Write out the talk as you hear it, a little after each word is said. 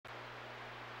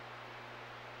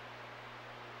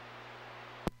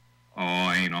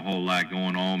Oh, ain't a whole lot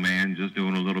going on, man. Just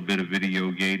doing a little bit of video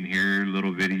gating here, a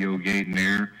little video gating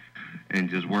there, and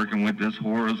just working with this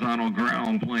horizontal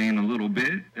ground plane a little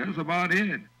bit. That's about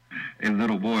it. Hey,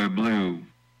 little boy Blue,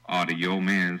 Audio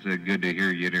Man said, good to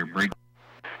hear you there, break.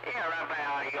 Yeah, right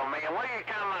by Audio Man. What are you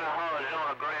talking about a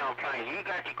horizontal ground plane? You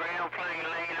got your ground plane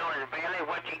laying on his belly?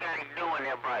 What you got him doing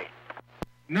there, Bryce?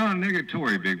 No,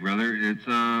 negatory, big brother. It's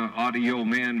Audio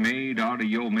Man made,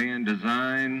 Audio Man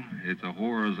design. It's a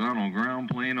horizontal ground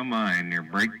plane of mine there,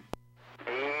 break.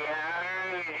 Yeah, I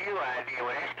heard you idea.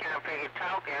 Well, that's kind of pretty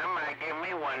talking. I might give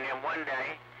me one of them one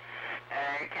day.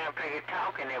 It's kind of pretty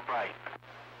talking there, Bryce.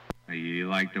 You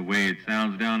like the way it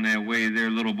sounds down that way there,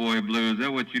 little boy Blue? Is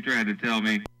that what you tried to tell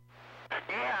me?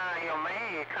 Yeah, Audio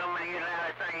Man, you're coming to the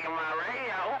loudest thing in my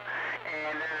radio.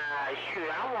 And, shoot,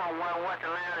 I want to know what the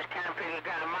loudest kind of pretty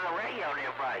got in my radio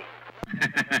there, Bryce.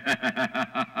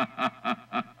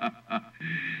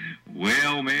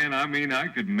 Well, man, I mean, I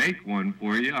could make one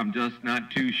for you. I'm just not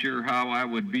too sure how I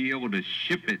would be able to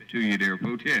ship it to you there,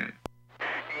 Potet. Yeah,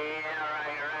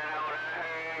 right on. I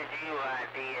heard you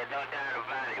idea. No doubt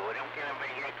about it. Well, them can't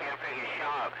figure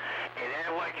sharp. Is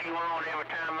that what you want every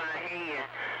time I hear you?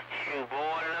 Shoot,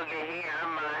 boy, look at here. I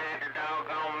might have to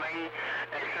doggone me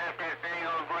and slap that thing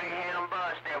on the Greyhound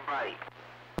bus there, Bryce.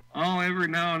 Oh, every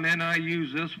now and then I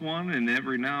use this one, and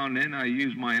every now and then I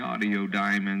use my audio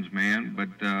diamonds, man. But,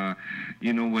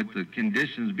 you know, with the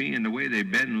conditions being the way they've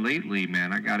been lately,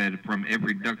 man, I got it from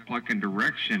every duck-plucking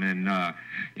direction. And,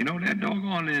 you know, that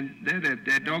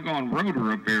doggone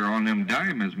rotor up there on them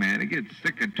diamonds, man, it gets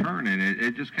sick of turning.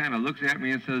 It just kind of looks at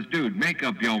me and says, dude, make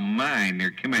up your mind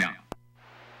there. Come out.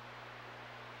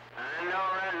 I know,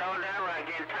 right? No doubt, right?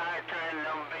 Getting tired turning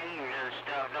them beams and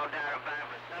stuff, no doubt about it.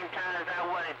 But sometimes that's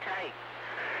what it takes.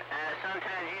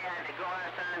 Sometimes you have to go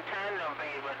outside and turn them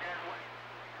beams, but that's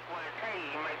what it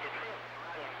takes. You make the trip,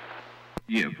 right?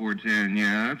 Yeah, 410,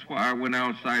 yeah, that's why I went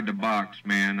outside the box,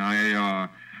 man.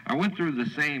 I went through the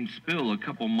same spill a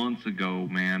couple months ago,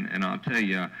 man, and I'll tell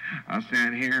you, I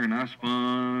sat here and I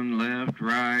spun left,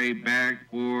 right, back,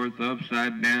 forth,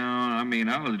 upside down. I mean,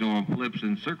 I was doing flips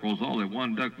and circles all at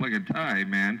one duck-plucking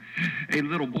time, man. Hey,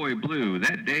 little boy Blue,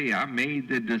 that day I made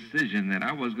the decision that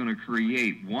I was going to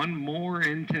create one more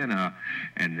antenna,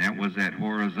 and that was that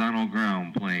horizontal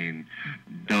ground plane.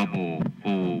 Double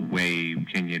full wave,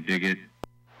 can you dig it?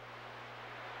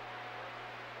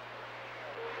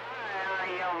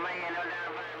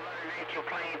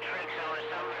 Playing tricks on or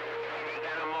something. They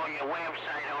got them on your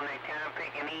website on their time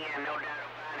picking in, no doubt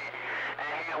about it.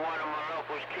 I had one of my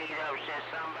locals keyed up, said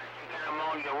somebody you got them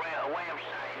on your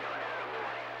website, no doubt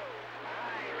about it.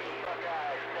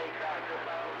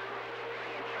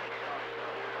 Playing tricks on or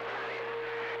something about it.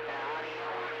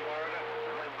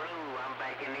 Blue, I'm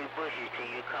back in these bushes till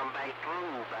you come back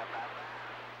through.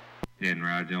 Then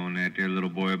Roger on that there, little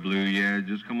boy Blue. Yeah,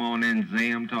 just come on in,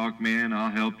 Zam Talk, man.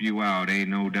 I'll help you out. Ain't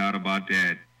no doubt about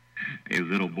that. Hey,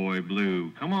 little boy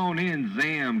Blue, come on in,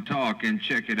 Zam Talk, and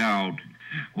check it out.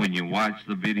 When you watch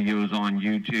the videos on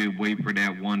YouTube, wait for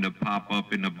that one to pop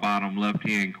up in the bottom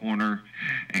left-hand corner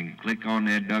and click on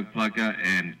that duck plucker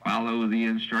and follow the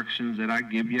instructions that I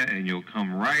give you, and you'll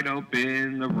come right up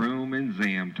in the room in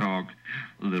Zam Talk.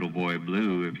 Little boy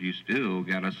Blue, if you still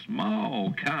got a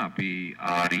small copy,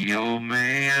 Audio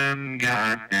Man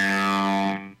got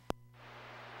down.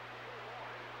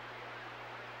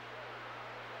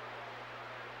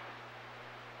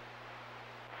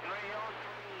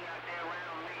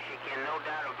 No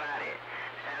doubt about it.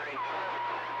 Sounding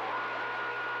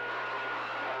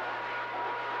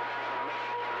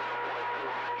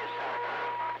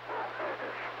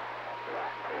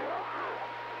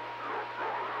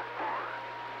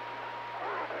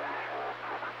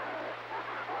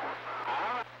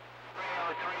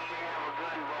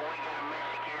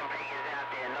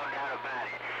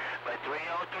But 303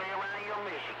 around your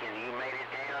Michigan, you made it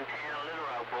downtown Little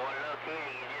Rock, boy. Look here,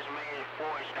 you just made it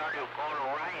before it started going to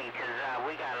rain, because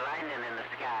we got lightning in the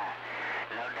sky.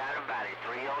 No doubt about it.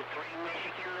 303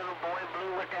 Michigan, little boy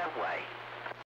Blue, went that way.